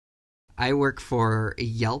I work for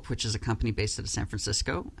Yelp, which is a company based out of San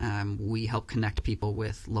Francisco. We help connect people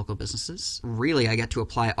with local businesses. Really, I get to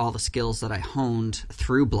apply all the skills that I honed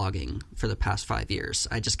through blogging for the past 5 years.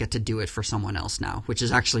 I just get to do it for someone else now, which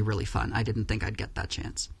is actually really fun. I didn't think I'd get that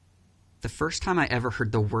chance. The first time I ever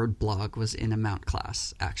heard the word blog was in a Mount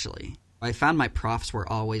class, actually. I found my profs were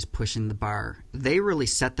always pushing the bar. They really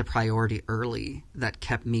set the priority early that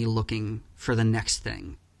kept me looking for the next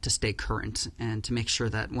thing, to stay current and to make sure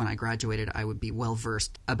that when I graduated, I would be well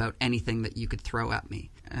versed about anything that you could throw at me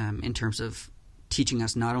in terms of teaching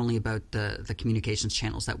us not only about the communications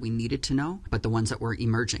channels that we needed to know, but the ones that were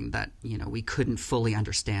emerging that, we couldn't fully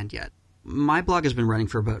understand yet. My blog has been running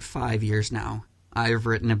for about 5 years now. I've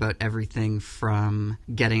written about everything from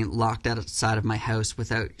getting locked outside of my house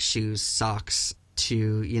without shoes, socks,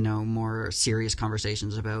 to, more serious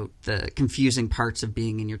conversations about the confusing parts of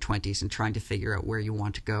being in your 20s and trying to figure out where you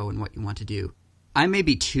want to go and what you want to do. I may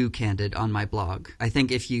be too candid on my blog. I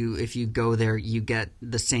think if you go there, you get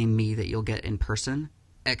the same me that you'll get in person,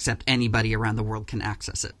 except anybody around the world can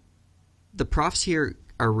access it. The profs here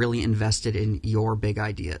are really invested in your big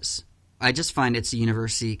ideas. I just find it's a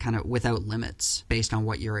university kind of without limits based on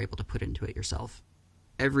what you're able to put into it yourself.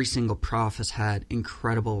 Every single prof has had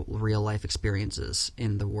incredible real-life experiences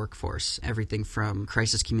in the workforce, everything from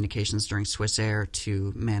crisis communications during Swiss Air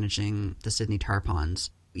to managing the Sydney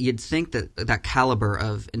Tarpons. You'd think that that caliber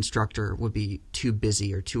of instructor would be too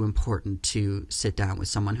busy or too important to sit down with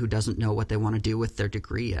someone who doesn't know what they want to do with their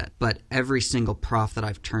degree yet. But every single prof that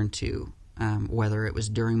I've turned to, whether it was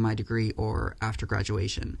during my degree or after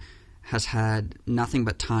graduation, has had nothing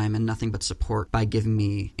but time and nothing but support by giving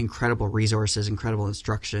me incredible resources, incredible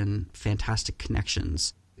instruction, fantastic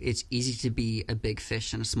connections. It's easy to be a big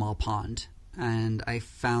fish in a small pond, and I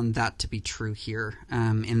found that to be true here,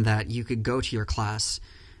 in that you could go to your class,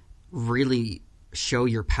 really show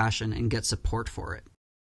your passion and get support for it.